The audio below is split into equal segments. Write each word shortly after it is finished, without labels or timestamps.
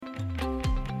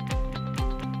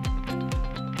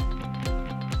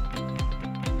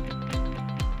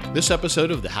This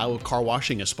episode of the How of Car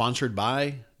Washing is sponsored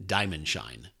by Diamond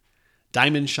Shine.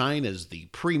 Diamond Shine is the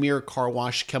premier car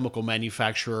wash chemical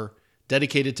manufacturer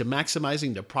dedicated to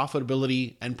maximizing the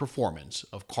profitability and performance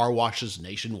of car washes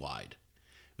nationwide.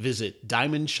 Visit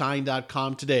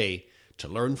diamondshine.com today to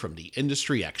learn from the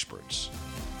industry experts.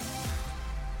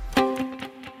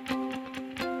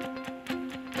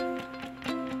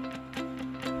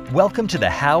 Welcome to the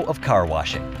How of Car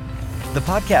Washing, the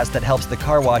podcast that helps the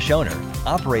car wash owner,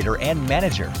 operator, and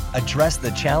manager address the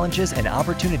challenges and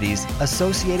opportunities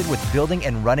associated with building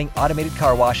and running automated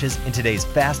car washes in today's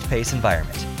fast-paced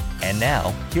environment. And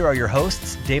now, here are your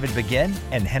hosts, David Begin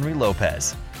and Henry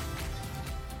Lopez.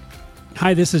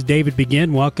 Hi, this is David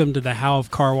Begin. Welcome to the How of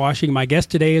Car Washing. My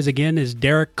guest today is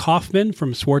Derek Kaufman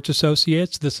from Swartz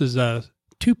Associates. This is a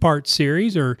two-part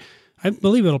series, or I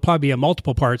believe it'll probably be a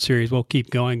multiple-part series. We'll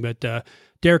keep going, but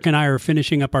Derek and I are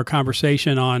finishing up our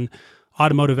conversation on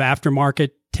automotive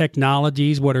aftermarket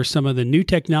technologies. What are some of the new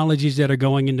technologies that are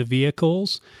going into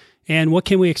vehicles? And what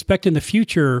can we expect in the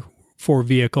future for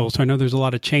vehicles? I know there's a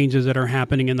lot of changes that are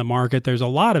happening in the market. There's a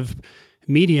lot of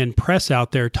media and press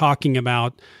out there talking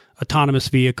about autonomous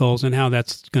vehicles and how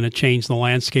that's going to change the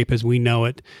landscape as we know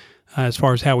it, as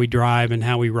far as how we drive and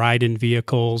how we ride in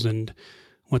vehicles and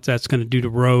what that's going to do to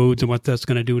roads and what that's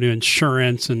going to do to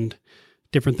insurance and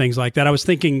different things like that. I was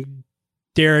thinking,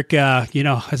 Derek,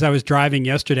 as I was driving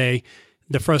yesterday,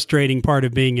 the frustrating part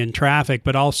of being in traffic,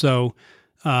 but also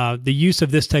the use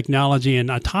of this technology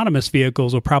in autonomous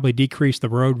vehicles will probably decrease the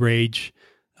road rage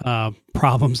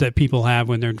problems that people have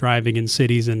when they're driving in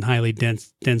cities and highly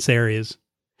dense areas.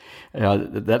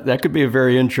 That could be a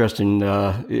very interesting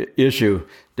issue,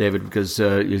 David, because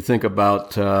you think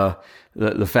about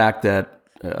the fact that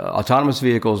autonomous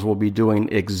vehicles will be doing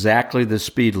exactly the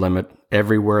speed limit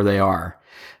everywhere they are.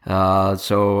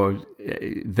 So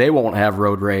they won't have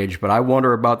road rage, but I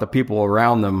wonder about the people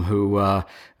around them who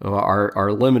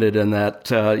are limited in that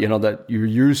that you're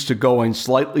used to going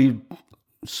slightly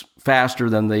faster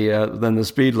than the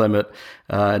speed limit.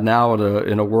 Now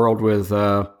in a world with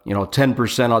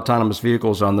 10% autonomous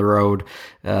vehicles on the road,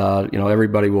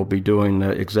 everybody will be doing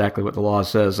exactly what the law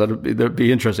says. That'd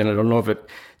be interesting. I don't know if it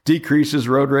decreases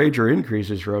road rage or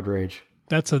increases road rage.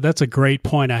 That's a great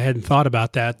point. I hadn't thought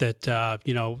about that.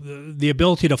 The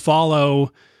ability to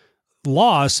follow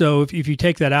law. So if you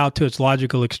take that out to its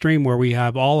logical extreme, where we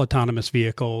have all autonomous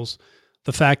vehicles,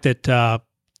 the fact that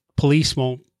police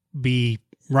won't be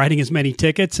writing as many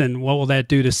tickets, and what will that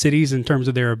do to cities in terms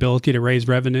of their ability to raise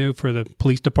revenue for the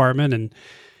police department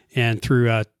and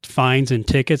through fines and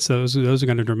tickets, those are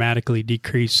going to dramatically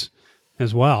decrease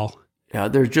as well. Yeah,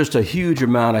 there's just a huge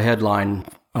amount of headline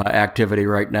activity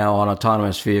right now on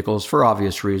autonomous vehicles for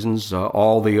obvious reasons.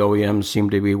 All the OEMs seem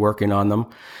to be working on them.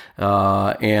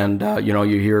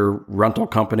 You hear rental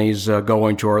companies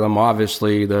going toward them.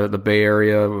 Obviously, the Bay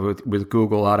Area with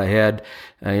Google out ahead,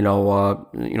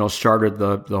 started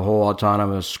the whole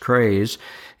autonomous craze.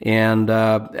 And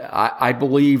I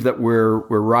believe that we're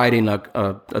riding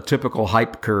a typical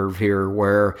hype curve here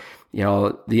where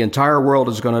the entire world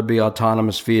is going to be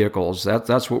autonomous vehicles.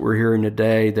 That's what we're hearing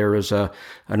today. There is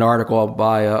an article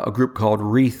by a group called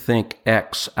Rethink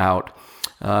X out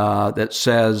that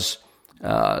says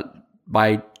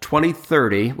by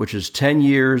 2030, which is 10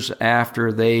 years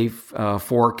after they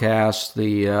forecast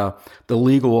the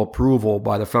legal approval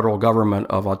by the federal government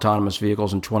of autonomous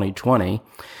vehicles in 2020.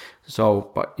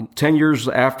 So 10 years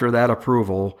after that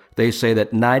approval, they say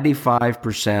that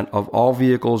 95% of all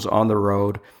vehicles on the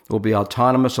road will be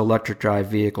autonomous electric drive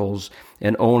vehicles,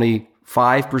 and only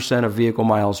 5% of vehicle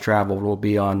miles traveled will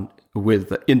be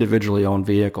with individually owned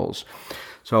vehicles.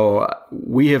 So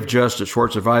we have just, at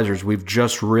Swartz Advisors, we've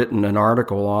just written an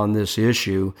article on this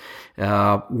issue,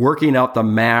 working out the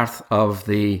math of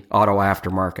the auto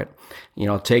aftermarket.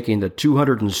 Taking the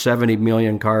 270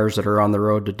 million cars that are on the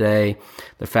road today,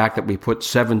 the fact that we put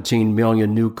 17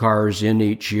 million new cars in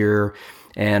each year,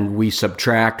 and we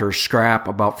subtract or scrap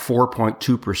about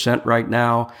 4.2% right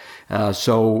now.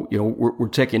 We're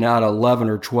taking out 11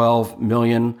 or 12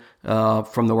 million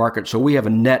from the market. So we have a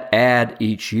net add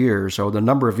each year. So the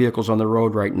number of vehicles on the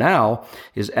road right now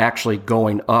is actually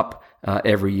going up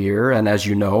every year. And as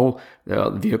you know, the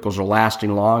vehicles are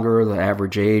lasting longer. The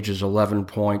average age is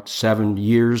 11.7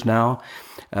 years now.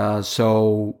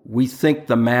 So we think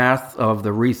the math of the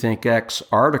Rethink X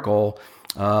article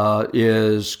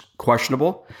is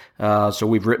questionable. So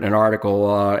we've written an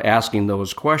article asking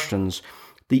those questions.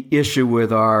 The issue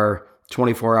with our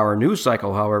 24-hour news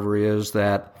cycle, however, is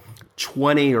that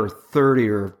 20 or 30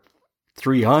 or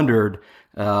 300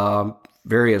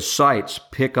 various sites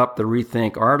pick up the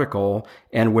Rethink article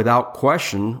and without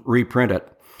question reprint it.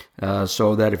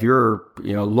 So that if you're,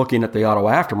 looking at the auto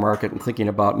aftermarket and thinking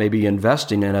about maybe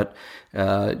investing in it,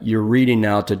 you're reading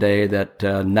now today that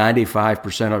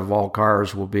 95% of all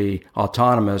cars will be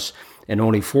autonomous, and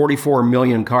only 44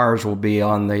 million cars will be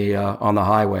on the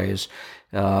highways,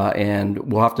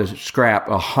 and we'll have to scrap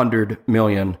 100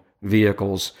 million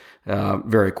vehicles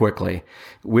very quickly.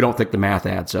 We don't think the math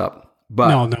adds up.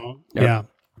 But yeah.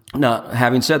 Now,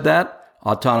 having said that,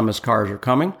 autonomous cars are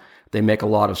coming. They make a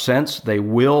lot of sense. They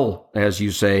will, as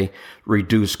you say,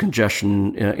 reduce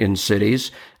congestion in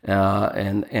cities,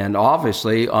 and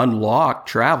obviously unlock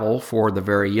travel for the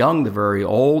very young, the very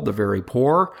old, the very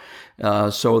poor,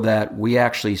 so that we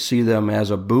actually see them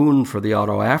as a boon for the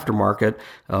auto aftermarket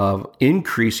of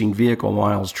increasing vehicle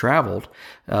miles traveled,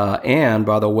 and,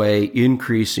 by the way,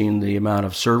 increasing the amount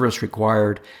of service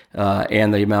required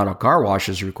and the amount of car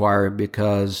washes required,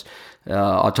 because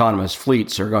autonomous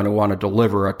fleets are going to want to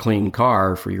deliver a clean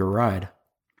car for your ride.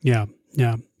 Yeah,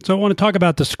 yeah. So I want to talk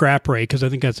about the scrap rate, because I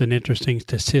think that's an interesting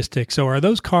statistic. So are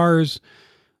those cars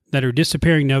that are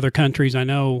disappearing to other countries? I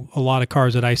know a lot of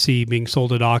cars that I see being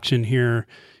sold at auction here,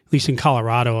 at least in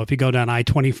Colorado, if you go down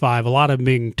I-25, a lot of them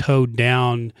being towed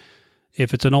down.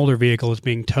 If it's an older vehicle, it's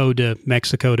being towed to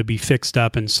Mexico to be fixed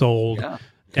up and sold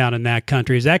down in that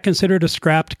country. Is that considered a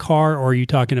scrapped car, or are you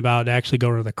talking about actually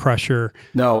going to the crusher?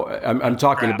 No, I'm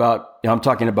talking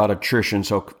about attrition.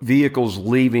 So vehicles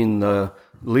leaving the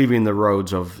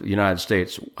roads of the United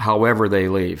States, however they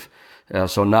leave.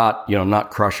 So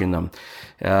not crushing them.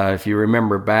 If you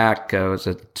remember back, was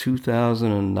it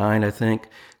 2009? I think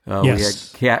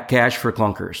yes. We had cash for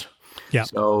clunkers. Yeah.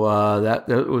 So that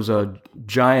was a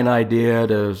giant idea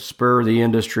to spur the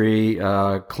industry,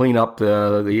 clean up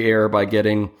the air by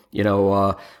getting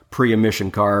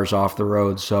pre-emission cars off the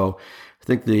road. So I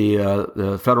think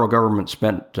the federal government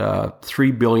spent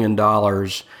 $3 billion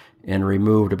and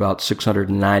removed about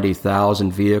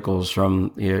 690,000 vehicles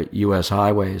from U.S.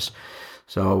 highways.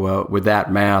 So with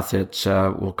that math, it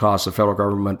will cost the federal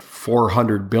government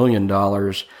 $400 billion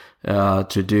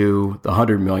to do the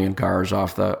 100 million cars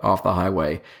off the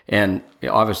highway. And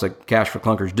obviously, cash for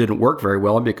clunkers didn't work very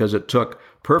well because it took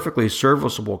perfectly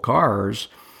serviceable cars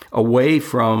away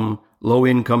from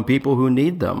low-income people who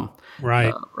need them.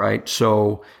 Right. Right.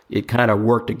 So it kind of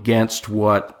worked against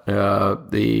what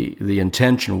the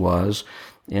intention was.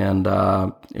 And,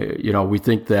 we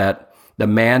think that the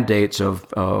mandates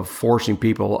of forcing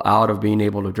people out of being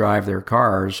able to drive their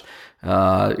cars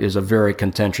is a very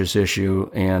contentious issue,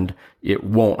 and it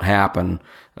won't happen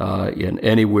in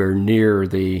anywhere near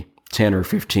the 10 or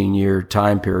 15 year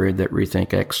time period that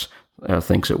Rethink X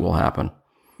thinks it will happen.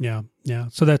 Yeah, yeah.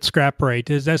 So that scrap rate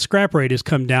has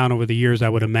come down over the years, I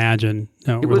would imagine,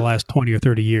 over the last 20 or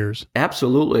 30 years.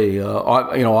 Absolutely.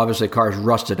 Obviously cars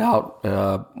rusted out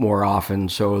more often,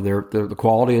 so the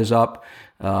quality is up.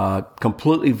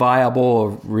 Completely viable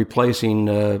of replacing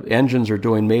engines or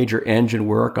doing major engine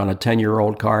work on a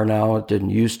 10-year-old car now. It didn't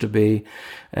used to be.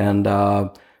 And,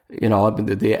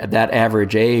 that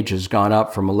average age has gone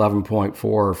up from 11.4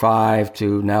 or 5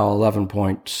 to now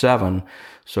 11.7.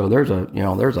 So there's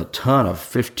a ton of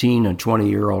 15 and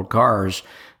 20-year-old cars,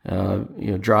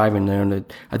 driving there.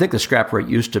 And I think the scrap rate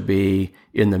used to be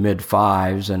in the mid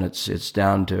 5s, and it's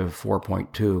down to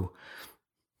 4.2.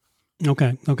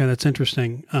 Okay, that's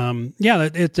interesting. Seeing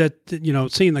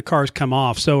the cars come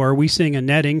off. So are we seeing a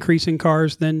net increase in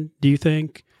cars then, do you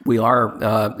think? We are,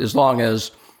 as long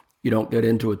as you don't get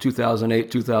into a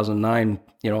 2008, 2009,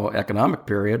 economic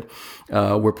period.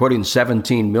 We're putting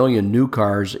 17 million new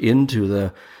cars into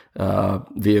the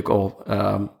vehicle,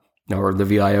 or the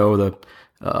VIO, the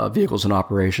vehicles in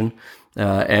operation,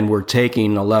 and we're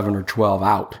taking 11 or 12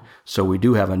 out. So we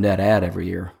do have a net add every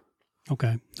year.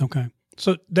 Okay.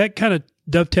 So that kind of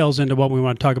dovetails into what we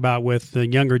want to talk about with the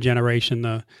younger generation,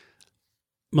 the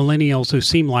millennials who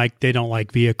seem like they don't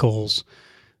like vehicles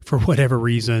for whatever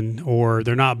reason, or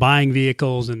they're not buying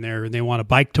vehicles and they want to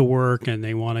bike to work and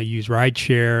they want to use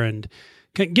rideshare. And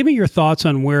give me your thoughts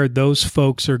on where those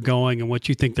folks are going and what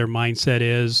you think their mindset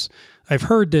is. I've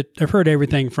heard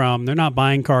everything from they're not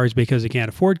buying cars because they can't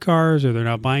afford cars, or they're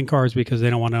not buying cars because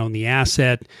they don't want to own the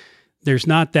asset. There's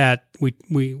not that.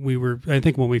 We were, I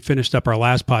think when we finished up our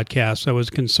last podcast, I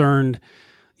was concerned,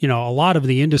 a lot of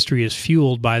the industry is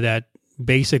fueled by that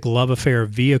basic love affair of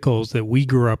vehicles that we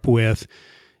grew up with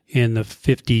in the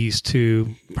 50s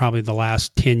to probably the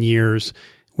last 10 years,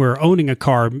 where owning a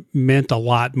car meant a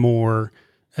lot more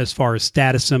as far as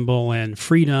status symbol and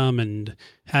freedom, and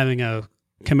having a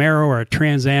Camaro or a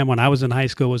Trans Am when I was in high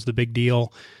school was the big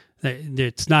deal.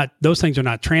 It's not, those things are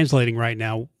not translating right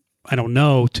now, I don't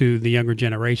know, to the younger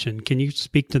generation. Can you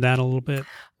speak to that a little bit?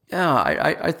 Yeah,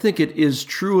 I think it is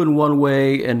true in one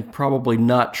way and probably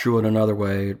not true in another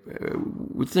way.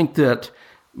 We think that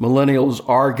millennials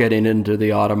are getting into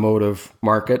the automotive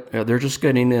market. They're just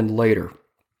getting in later.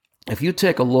 If you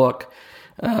take a look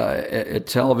at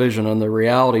television and the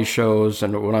reality shows,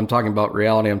 and when I'm talking about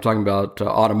reality, I'm talking about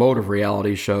automotive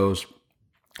reality shows,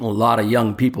 a lot of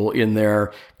young people in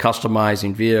there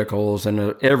customizing vehicles,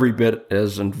 and every bit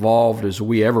as involved as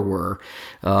we ever were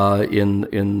in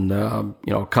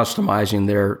customizing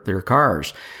their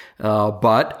cars.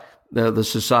 But the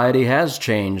society has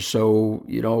changed. So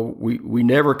we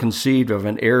never conceived of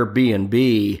an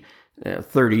Airbnb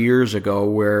 30 years ago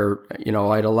where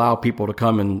I'd allow people to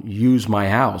come and use my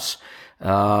house.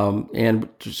 And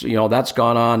that's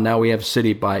gone on. Now we have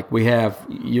City Bike. We have,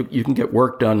 you can get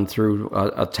work done through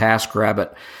a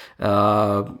TaskRabbit,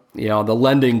 the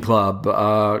Lending Club,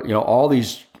 all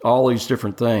these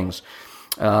different things.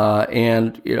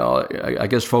 I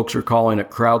guess folks are calling it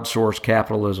crowdsourced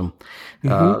capitalism.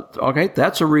 Okay,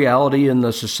 that's a reality in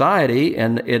the society,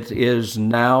 and it is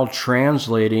now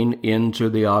translating into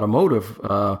the automotive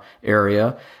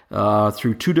area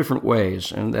through two different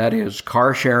ways, and that is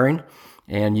car sharing.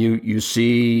 And you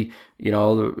see, the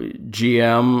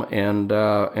GM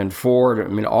and Ford. I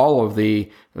mean, all of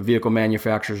the vehicle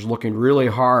manufacturers looking really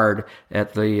hard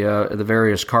at the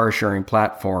various car sharing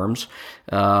platforms,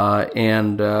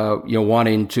 and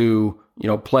wanting to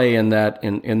play in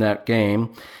that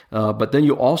game. But then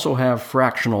you also have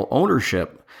fractional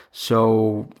ownership.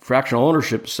 So fractional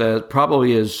ownership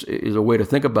probably is a way to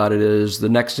think about it, is the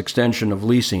next extension of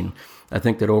leasing. I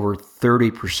think that over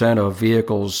 30% of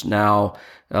vehicles now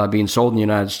being sold in the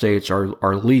United States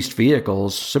are leased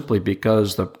vehicles, simply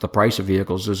because the price of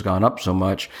vehicles has gone up so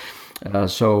much.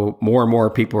 So more and more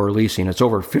people are leasing. It's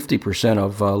over 50%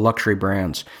 of luxury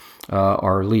brands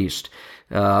are leased.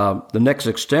 The next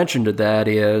extension to that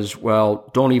is,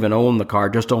 don't even own the car,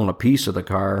 just own a piece of the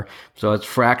car. So it's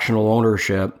fractional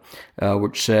ownership,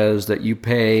 which says that you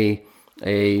pay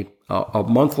a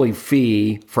monthly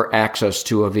fee for access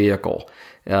to a vehicle.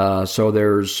 So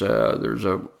there's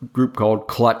a group called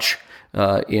Clutch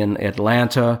in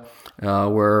Atlanta,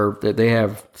 where they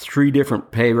have three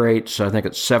different pay rates. I think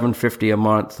it's $750 a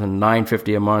month and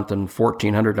 $950 a month and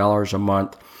 $1,400 a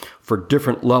month for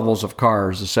different levels of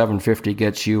cars. The $750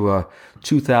 gets you a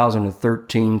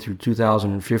 2013 through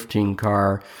 2015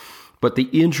 car. But the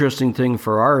interesting thing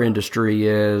for our industry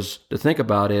is to think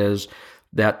about is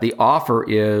that the offer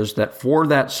is that for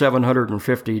that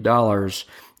 $750,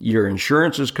 your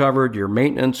insurance is covered, your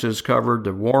maintenance is covered,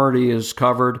 the warranty is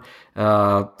covered,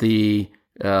 any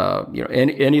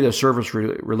of the service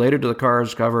related to the car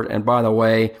is covered, and by the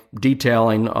way,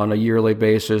 detailing on a yearly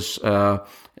basis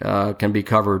can be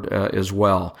covered as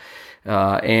well.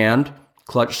 And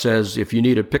Clutch says if you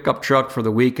need a pickup truck for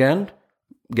the weekend,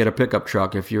 get a pickup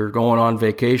truck. If you're going on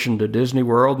vacation to Disney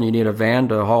World and you need a van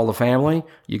to haul the family,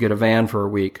 you get a van for a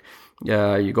week.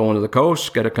 You go into the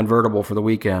coast, get a convertible for the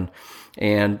weekend.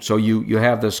 And so you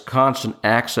have this constant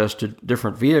access to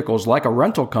different vehicles like a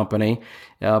rental company,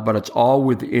 but it's all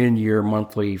within your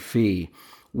monthly fee.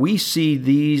 We see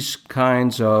these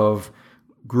kinds of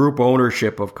group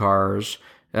ownership of cars,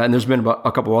 and there's been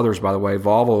a couple others, by the way.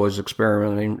 Volvo is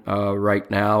experimenting right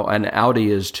now, and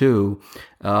Audi is too,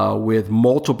 with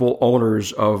multiple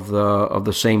owners of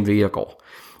the same vehicle.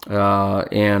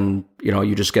 And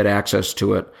you just get access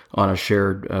to it on a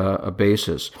shared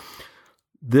basis.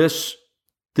 This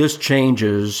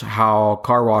changes how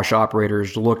car wash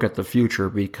operators look at the future,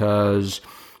 because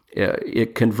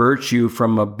it converts you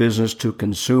from a business to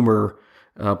consumer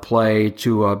play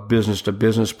to a business to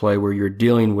business play, where you're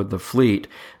dealing with the fleet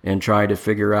and trying to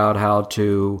figure out how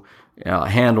to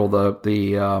handle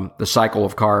the cycle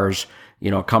of cars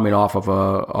coming off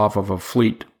of a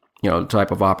fleet type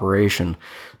of operation.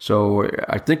 So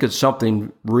I think it's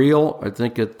something real. I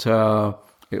think it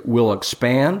will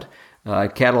expand.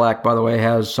 Cadillac, by the way,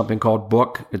 has something called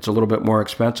Book. It's a little bit more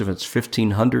expensive. It's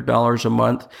 $1,500 a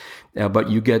month, but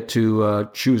you get to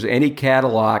choose any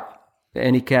Cadillac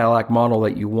model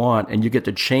that you want, and you get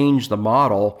to change the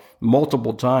model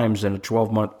multiple times in a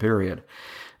 12-month period.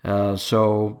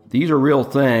 So these are real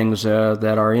things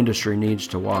that our industry needs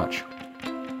to watch.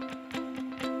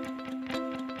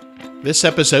 This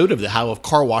episode of The How of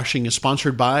Car Washing is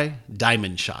sponsored by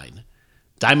Diamond Shine.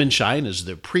 Diamond Shine is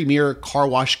the premier car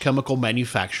wash chemical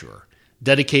manufacturer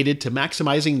dedicated to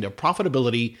maximizing the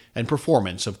profitability and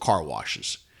performance of car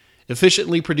washes.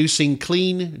 Efficiently producing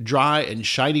clean, dry, and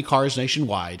shiny cars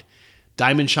nationwide,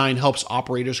 Diamond Shine helps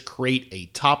operators create a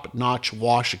top-notch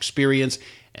wash experience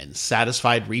and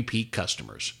satisfied repeat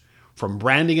customers. From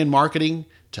branding and marketing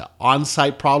to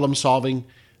on-site problem solving,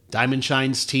 Diamond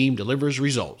Shine's team delivers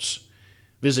results.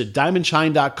 Visit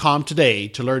diamondshine.com today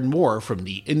to learn more from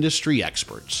the industry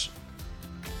experts.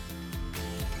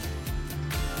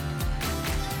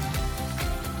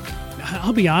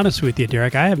 I'll be honest with you,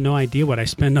 Derek. I have no idea what I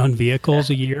spend on vehicles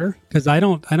a year because I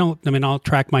mean, I'll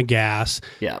track my gas.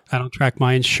 Yeah. I don't track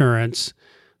my insurance.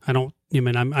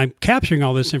 I'm capturing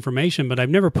all this information, but I've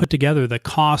never put together the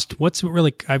cost.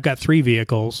 I've got 3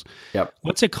 vehicles. Yep.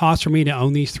 What's it cost for me to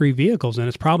own these 3 vehicles? And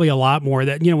it's probably a lot more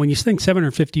that, when you think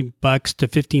 $750 to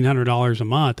 $1,500 a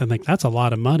month, I think that's a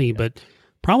lot of money, but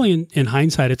probably in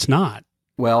hindsight, it's not.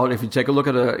 Well, if you take a look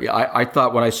at I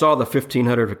thought when I saw the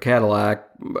 1,500 Cadillac,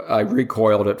 I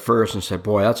recoiled at first and said,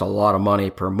 boy, that's a lot of money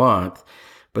per month.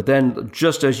 But then,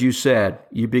 just as you said,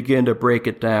 you begin to break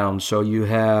it down. So you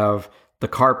have the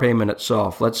car payment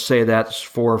itself. Let's say that's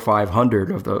 $400 or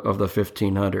 $500 of the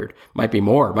 1,500. Might be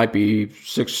more. Might be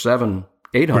 $600,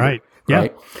 $700, $800. Right. Yeah.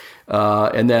 Right.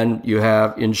 And then you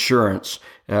have insurance.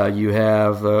 You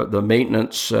have the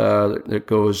maintenance that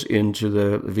goes into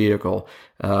the vehicle.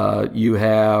 You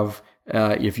have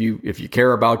if you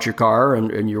care about your car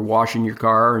and you're washing your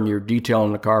car and you're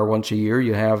detailing the car once a year,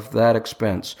 you have that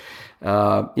expense.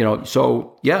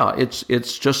 So yeah,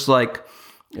 it's just like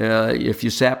if you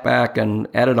sat back and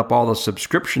added up all the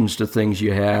subscriptions to things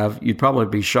you have, you'd probably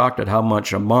be shocked at how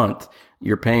much a month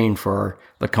you're paying for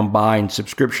the combined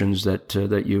subscriptions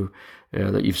that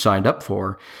you've signed up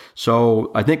for.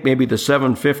 So I think maybe the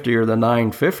 $750 or the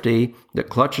 $950 that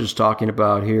Clutch is talking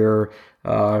about here,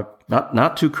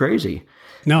 not too crazy.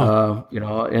 No.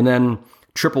 And then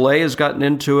AAA has gotten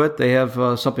into it. They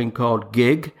have something called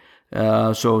Gig.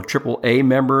 So AAA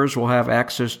members will have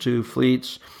access to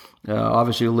fleets.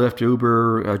 Obviously, Lyft,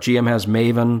 Uber, GM has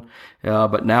Maven.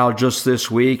 But now just this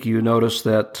week, you notice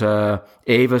that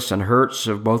Avis and Hertz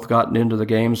have both gotten into the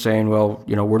game saying, well,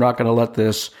 we're not going to let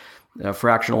this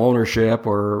fractional ownership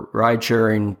or ride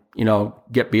sharing,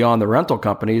 get beyond the rental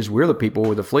companies. We're the people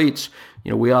with the fleets.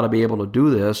 We ought to be able to do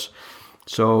this.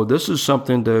 So this is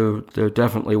something to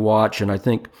definitely watch. And I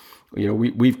think,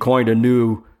 we've coined a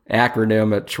new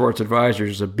acronym at Schwartz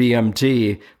Advisors, a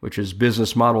BMT, which is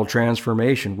Business Model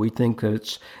Transformation. We think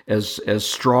that it's as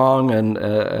strong and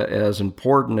as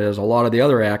important as a lot of the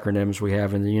other acronyms we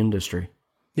have in the industry.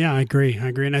 Yeah, I agree.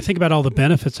 And I think about all the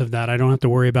benefits of that. I don't have to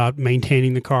worry about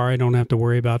maintaining the car. I don't have to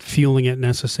worry about fueling it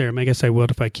necessarily. I guess I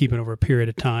would if I keep it over a period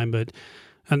of time,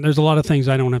 and there's a lot of things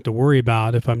I don't have to worry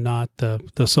about if I'm not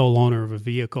the sole owner of a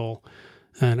vehicle.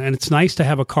 And it's nice to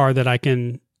have a car that I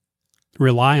can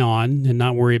rely on and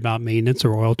not worry about maintenance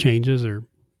or oil changes or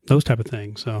those type of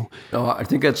things. So I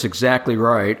think that's exactly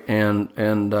right. And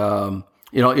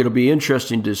it'll be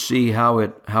interesting to see how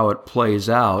it plays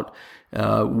out.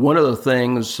 One of the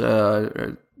things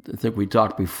I think we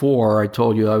talked before, I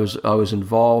told you I was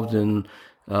involved in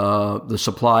the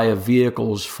supply of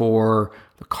vehicles for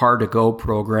the Car2Go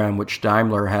program, which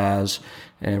Daimler has,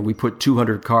 and we put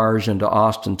 200 cars into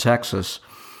Austin, Texas.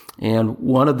 And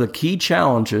one of the key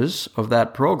challenges of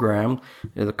that program,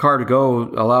 the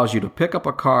Car2Go allows you to pick up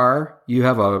a car. You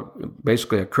have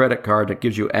basically a credit card that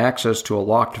gives you access to a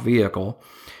locked vehicle.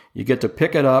 You get to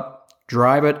pick it up,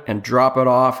 drive it, and drop it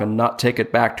off and not take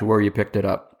it back to where you picked it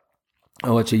up.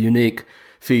 Oh, it's a unique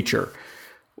feature.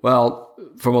 Well,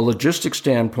 from a logistics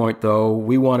standpoint, though,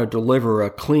 we want to deliver a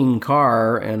clean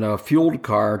car and a fueled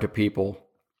car to people.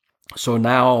 So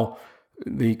now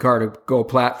the Car2Go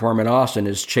platform in Austin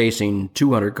is chasing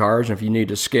 200 cars. And if you need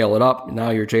to scale it up, now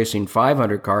you're chasing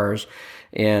 500 cars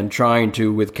and trying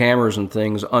to, with cameras and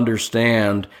things,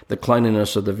 understand the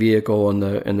cleanliness of the vehicle and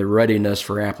the readiness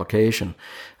for application.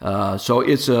 So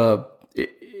it's a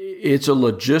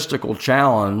logistical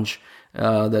challenge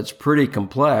that's pretty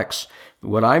complex.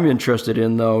 What I'm interested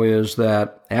in, though, is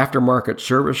that aftermarket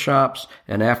service shops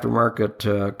and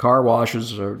aftermarket car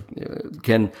washes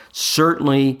can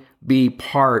certainly be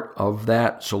part of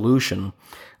that solution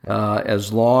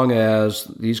as long as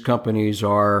these companies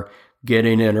are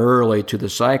getting in early to the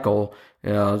cycle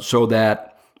so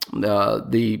that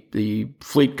the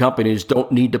fleet companies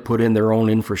don't need to put in their own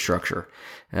infrastructure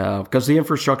because the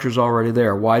infrastructure is already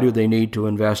there. Why do they need to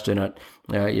invest in it?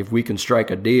 If we can strike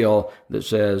a deal that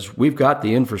says we've got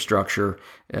the infrastructure,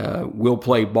 we'll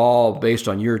play ball based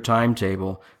on your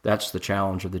timetable, that's the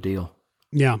challenge of the deal.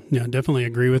 Yeah, definitely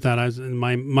agree with that.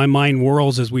 My mind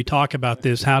whirls as we talk about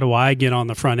this. How do I get on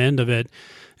the front end of it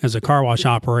as a car wash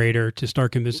operator to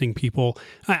start convincing people?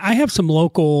 I have some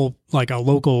local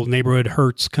neighborhood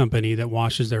Hertz company that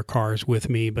washes their cars with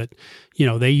me, but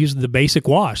they use the basic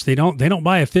wash. They don't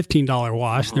buy a $15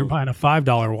 wash. They're buying a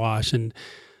 $5 wash, and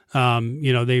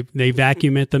They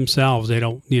vacuum it themselves. They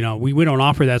don't, we don't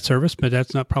offer that service, but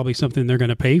that's not probably something they're going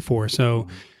to pay for. So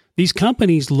these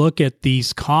companies look at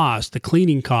these costs, the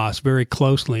cleaning costs, very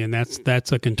closely, and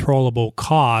that's a controllable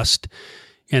cost.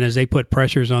 And as they put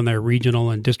pressures on their regional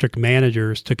and district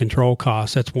managers to control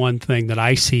costs, that's one thing that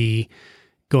I see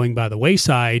going by the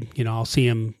wayside. I'll see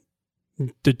them,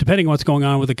 depending on what's going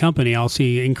on with the company, I'll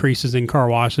see increases in car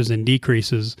washes and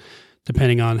decreases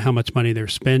depending on how much money they're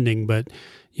spending. But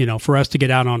for us to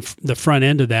get out on the front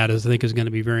end of that, I think is going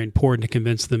to be very important to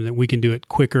convince them that we can do it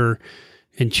quicker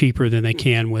and cheaper than they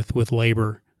can with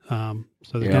labor.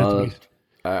 So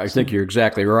I think you're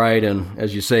exactly right, and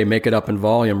as you say, make it up in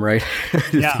volume, right?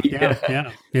 Yeah.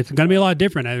 It's going to be a lot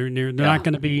different. They're not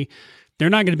going to be. They're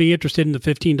not going to be interested in the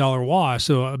 $15 wash.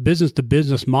 So a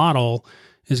business-to-business model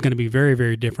is going to be very,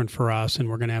 very different for us, and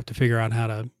we're going to have to figure out how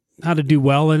to do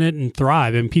well in it and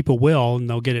thrive. And people will, and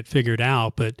they'll get it figured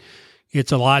out. But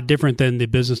it's a lot different than the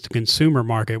business-to-consumer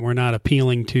market. We're not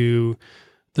appealing to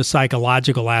the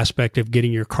psychological aspect of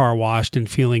getting your car washed and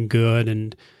feeling good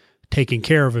and taking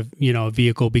care of a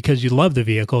vehicle because you love the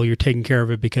vehicle. You're taking care of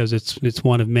it because it's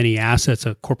one of many assets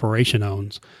a corporation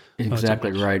owns.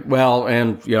 Exactly right. Well,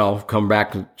 and come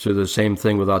back to the same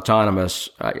thing with autonomous.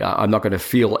 I'm not going to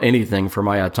feel anything for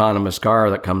my autonomous car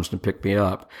that comes to pick me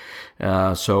up.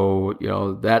 So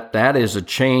that is a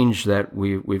change that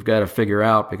we've got to figure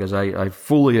out, because I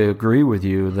fully agree with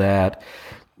you that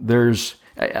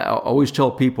I always tell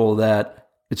people that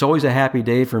it's always a happy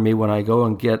day for me when I go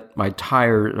and get my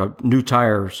new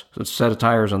tires, a set of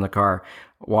tires on the car.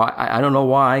 Why? I don't know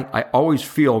why. I always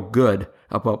feel good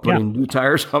about putting new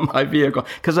tires on my vehicle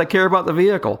because I care about the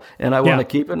vehicle and I want to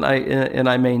keep it and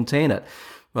I maintain it.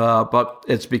 But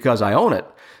it's because I own it.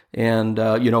 And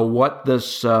what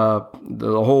this the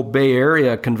whole Bay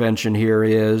Area convention here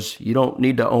is, you don't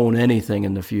need to own anything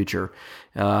in the future.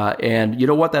 And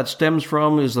what that stems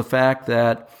from is the fact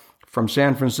that from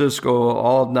San Francisco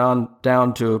all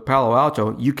down to Palo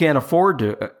Alto, you can't afford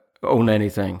to own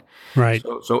anything. Right.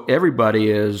 So everybody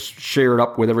is shared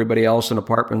up with everybody else in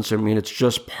apartments. I mean, it's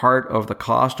just part of the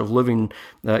cost of living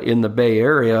in the Bay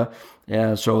Area.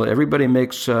 And so everybody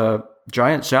makes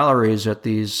giant salaries at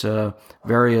these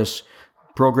various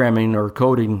programming or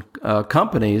coding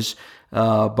companies.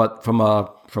 But from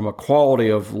a quality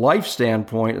of life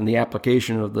standpoint and the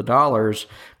application of the dollars,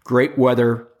 great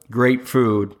weather, great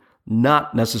food,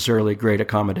 not necessarily great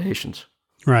accommodations.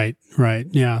 Right.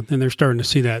 Yeah. And they're starting to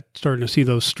see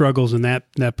those struggles in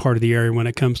that part of the area when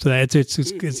it comes to that.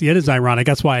 It is ironic.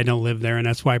 That's why I don't live there. And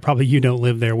that's why probably you don't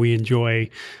live there. We enjoy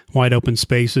wide open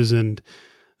spaces and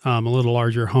a little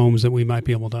larger homes that we might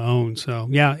be able to own. So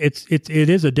yeah, it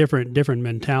is a different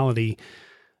mentality.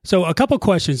 So a couple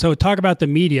questions. So talk about the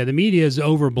media. The media is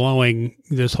overblowing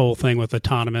this whole thing with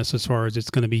autonomous as far as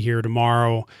it's going to be here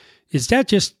tomorrow. Is that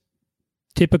just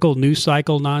typical news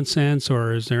cycle nonsense,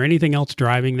 or is there anything else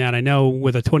driving that? I know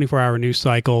with a 24-hour news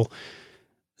cycle,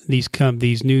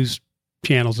 these news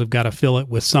channels have got to fill it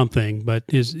with something. But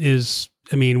is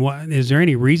there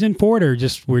any reason for it, or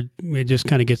it just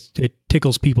kind of it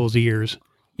tickles people's ears?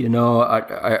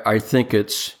 I think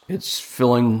it's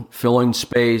filling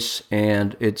space,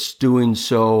 and it's doing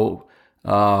so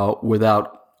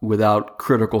without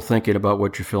critical thinking about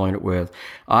what you're filling it with.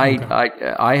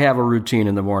 I have a routine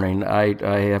in the morning. I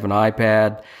have an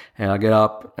iPad, and I get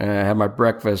up and I have my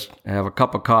breakfast, I have a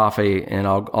cup of coffee, and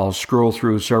I'll scroll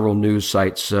through several news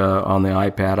sites on the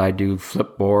iPad. I do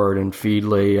Flipboard and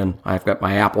Feedly, and I've got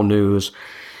my Apple News.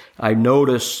 I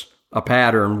notice a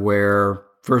pattern where,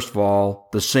 first of all,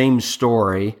 the same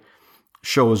story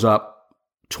shows up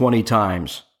 20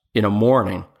 times in a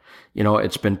morning.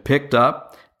 It's been picked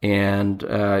up, and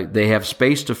they have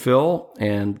space to fill,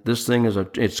 and this thing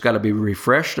it's got to be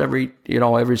refreshed every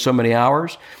so many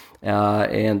hours,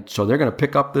 and so they're going to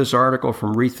pick up this article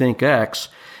from RethinkX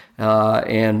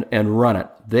and run it.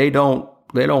 They don't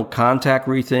contact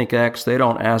RethinkX. They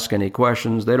don't ask any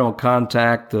questions. They don't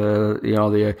contact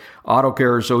the Auto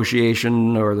Care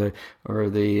Association or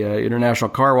the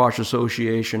International Car Wash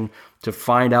Association to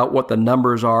find out what the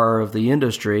numbers are of the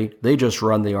industry. They just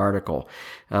run the article.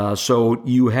 So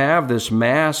you have this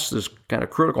kind of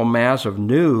critical mass of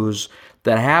news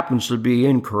that happens to be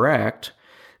incorrect,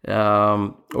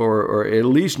 or at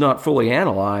least not fully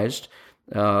analyzed,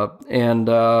 and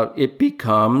it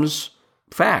becomes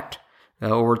fact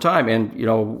over time. And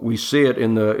we see it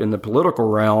in the political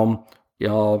realm,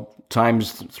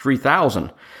 times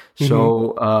 3,000.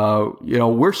 So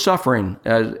we're suffering,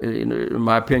 in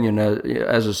my opinion,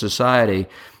 as a society.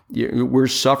 We're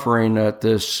suffering at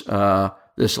this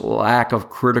this lack of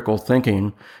critical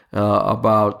thinking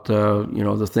about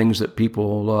the things that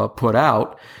people put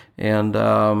out,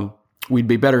 and we'd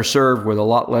be better served with a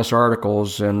lot less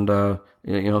articles and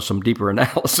some deeper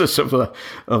analysis of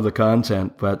the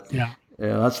content. But yeah.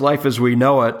 That's life as we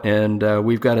know it, and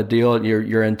we've got to deal.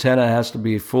 Your antenna has to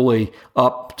be fully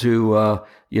up to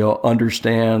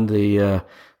understand the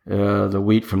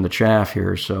wheat from the chaff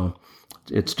here. So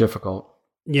it's difficult.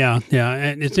 Yeah,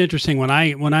 and it's interesting when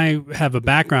I have a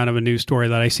background of a news story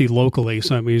that I see locally, so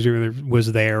somebody either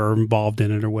was there or involved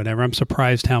in it or whatever. I'm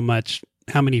surprised how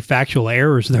many factual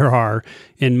errors there are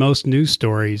in most news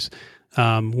stories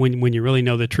when you really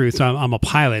know the truth. So I'm a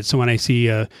pilot, so when I see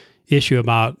a issue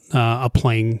about a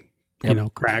plane,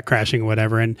 crashing or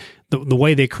whatever, and the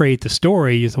way they create the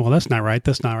story, you say, well, that's not right,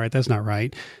 that's not right, that's not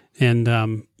right,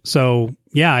 and so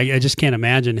yeah, I just can't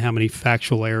imagine how many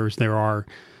factual errors there are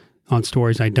on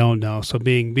stories I don't know. So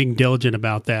being diligent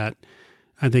about that,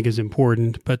 I think, is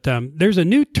important. But there's a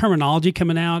new terminology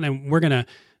coming out, and we're gonna.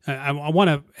 I want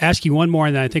to ask you one more,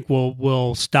 and then I think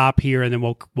we'll stop here, and then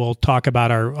we'll talk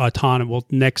about our autonomous.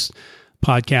 Next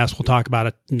podcast we'll talk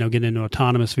about get into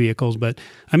autonomous vehicles. But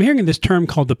I'm hearing this term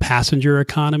called the passenger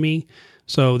economy.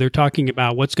 So they're talking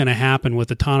about what's going to happen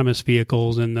with autonomous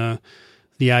vehicles and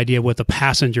the idea of what the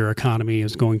passenger economy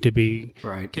is going to be.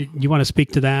 Right. You want to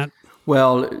speak to that?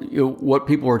 Well, what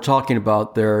people are talking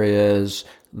about there is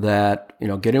that,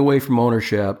 getting away from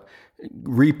ownership,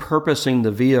 repurposing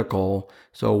the vehicle.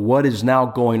 So what is now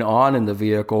going on in the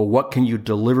vehicle? What can you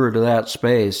deliver to that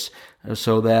space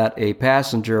so that a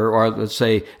passenger, or let's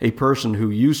say a person who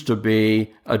used to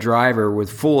be a driver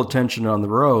with full attention on the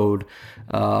road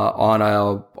on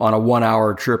a 1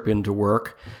 hour trip into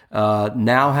work,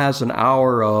 now has an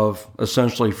hour of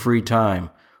essentially free time.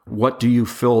 What do you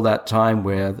fill that time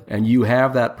with? And you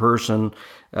have that person,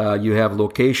 you have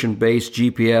location-based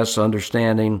GPS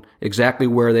understanding exactly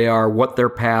where they are, what they're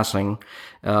passing,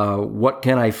 what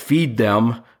can I feed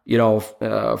them,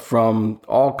 from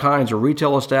all kinds of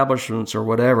retail establishments or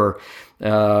whatever,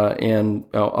 and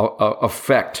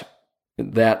affect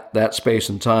that space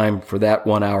and time for that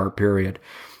 1 hour period.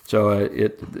 So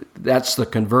that's the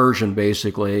conversion,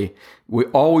 basically. We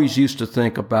always used to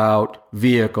think about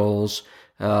vehicles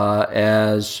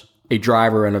as a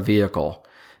driver in a vehicle.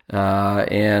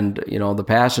 And the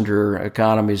passenger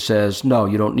economy says, no,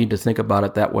 you don't need to think about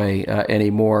it that way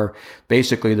anymore.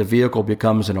 Basically, the vehicle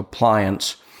becomes an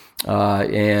appliance,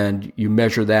 and you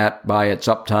measure that by its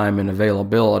uptime and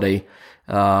availability.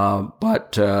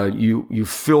 But you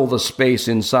fill the space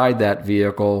inside that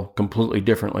vehicle completely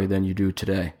differently than you do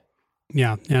today.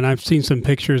 Yeah, and I've seen some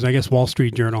pictures. I guess Wall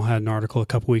Street Journal had an article a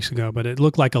couple weeks ago, but it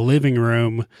looked like a living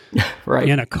room right.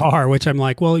 in a car, which I'm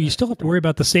like, well, you still have to worry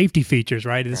about the safety features,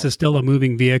 right? This is still a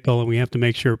moving vehicle, and we have to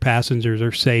make sure passengers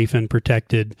are safe and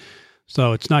protected.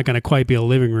 So it's not going to quite be a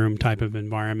living room type of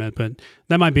environment, but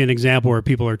that might be an example where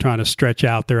people are trying to stretch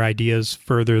out their ideas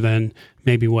further than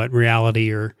maybe what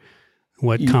reality or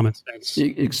what common sense.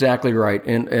 Exactly right.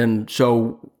 And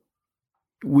so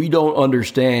we don't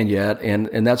understand yet,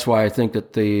 and that's why I think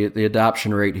that the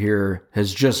adoption rate here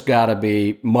has just got to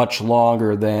be much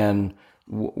longer than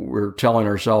we're telling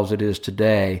ourselves it is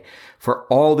today, for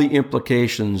all the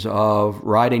implications of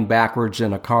riding backwards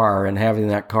in a car and having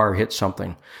that car hit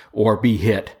something or be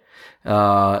hit.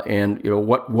 And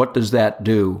what does that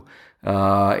do?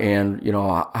 And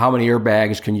how many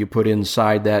airbags can you put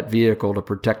inside that vehicle to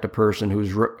protect a person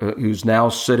who's now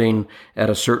sitting at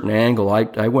a certain angle?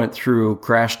 I went through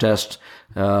crash test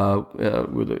in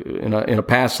a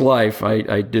past life.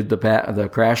 I did the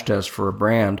crash test for a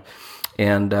brand,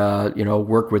 and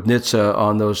worked with NHTSA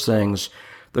on those things.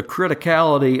 The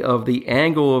criticality of the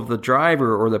angle of the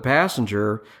driver or the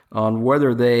passenger on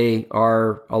whether they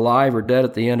are alive or dead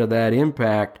at the end of that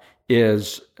impact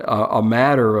is a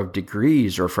matter of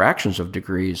degrees or fractions of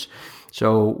degrees.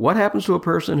 So what happens to a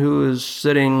person who is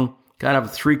sitting kind of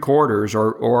 3/4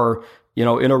 or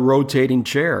in a rotating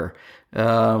chair?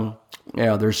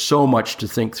 There's so much to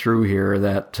think through here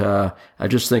that I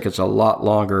just think it's a lot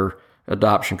longer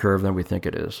adoption curve than we think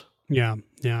it is. Yeah,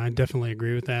 I definitely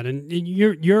agree with that. And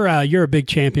you're a big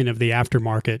champion of the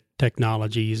aftermarket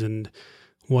technologies and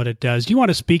what it does. Do you want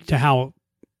to speak to how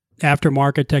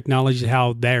aftermarket technologies,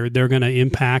 how they're going to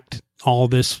impact all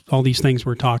these things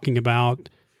we're talking about?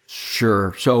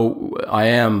 Sure. So I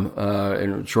am,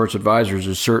 and Schwartz Advisors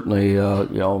is certainly, we're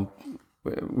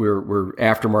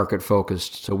aftermarket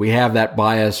focused. So we have that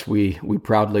bias. We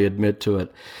proudly admit to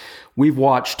it. we've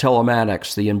watched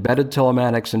telematics, the embedded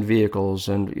telematics in vehicles,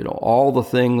 and all the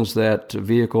things that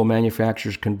vehicle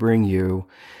manufacturers can bring you.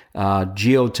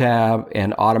 Geotab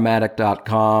and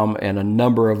Automatic.com and a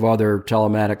number of other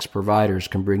telematics providers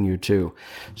can bring you too.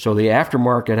 So the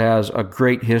aftermarket has a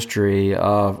great history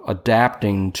of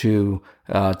adapting to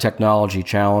technology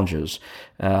challenges.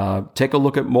 Take a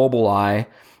look at Mobileye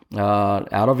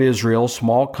out of Israel,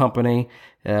 small company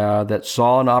that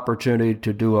saw an opportunity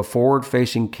to do a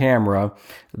forward-facing camera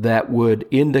that would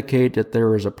indicate that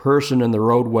there is a person in the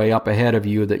roadway up ahead of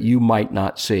you that you might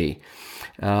not see.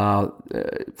 I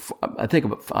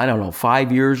think,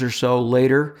 5 years or so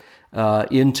later,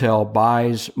 Intel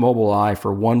buys Mobileye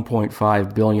for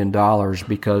 $1.5 billion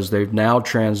because they've now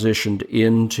transitioned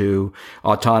into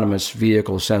autonomous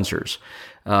vehicle sensors.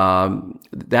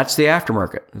 That's the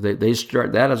aftermarket. They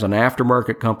start that as an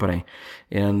aftermarket company.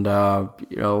 And, tell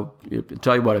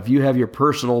you what, if you have your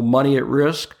personal money at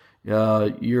risk,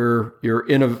 you're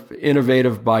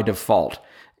innovative by default.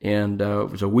 And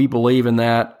so we believe in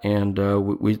that, and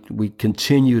we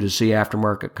continue to see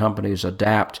aftermarket companies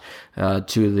adapt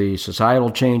to the societal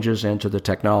changes and to the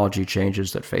technology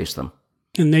changes that face them.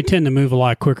 And they tend to move a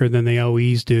lot quicker than the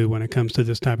OEs do when it comes to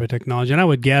this type of technology. And I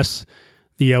would guess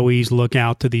the OEs look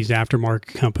out to these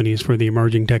aftermarket companies for the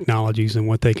emerging technologies and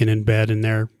what they can embed in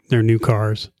their new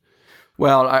cars.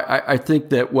 Well, I think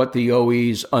that what the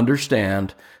OEs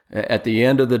understand at the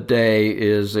end of the day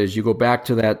is, as you go back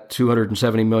to that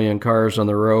 270 million cars on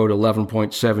the road,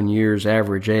 11.7 years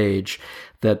average age,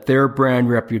 that their brand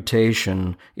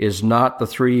reputation is not the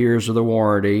 3 years of the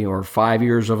warranty or 5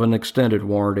 years of an extended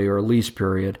warranty or lease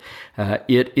period.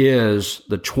 It is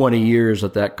the 20 years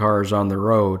that car is on the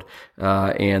road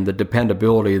and the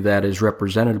dependability that is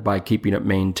represented by keeping it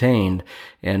maintained.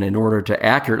 And in order to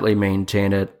accurately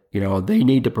maintain it, they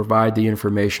need to provide the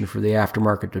information for the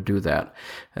aftermarket to do that.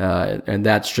 And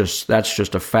that's just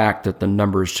a fact that the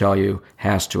numbers tell you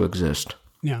has to exist.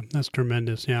 Yeah, that's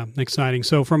tremendous. Yeah, exciting.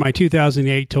 So for my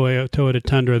 2008 Toyota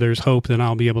Tundra, there's hope that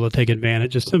I'll be able to take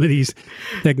advantage of some of these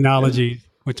technologies,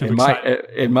 which I'm excited.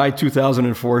 In my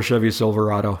 2004 Chevy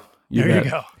Silverado. There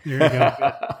you go.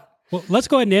 Well, let's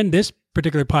go ahead and end this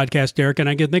particular podcast, Derek. And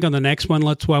I think on the next one,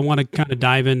 I want to kind of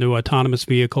dive into autonomous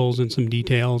vehicles and some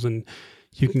details, and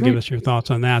you can give us your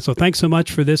thoughts on that. So thanks so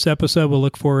much for this episode. We'll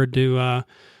look forward to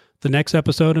the next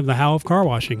episode of The How of Car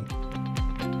Washing.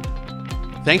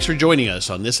 Thanks for joining us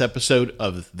on this episode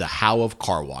of The How of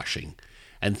Car Washing.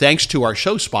 And thanks to our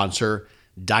show sponsor,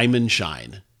 Diamond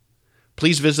Shine.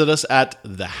 Please visit us at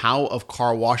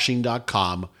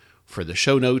thehowofcarwashing.com for the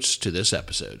show notes to this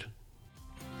episode.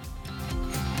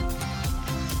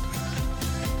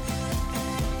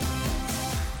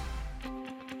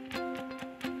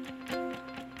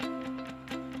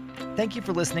 Thank you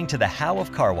for listening to The How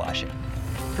of Car Washing.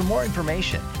 For more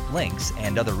information, links,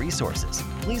 and other resources,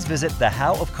 please visit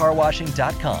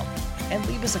thehowofcarwashing.com and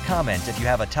leave us a comment if you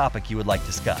have a topic you would like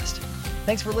discussed.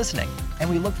 Thanks for listening, and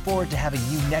we look forward to having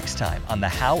you next time on The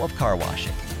How of Car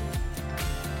Washing.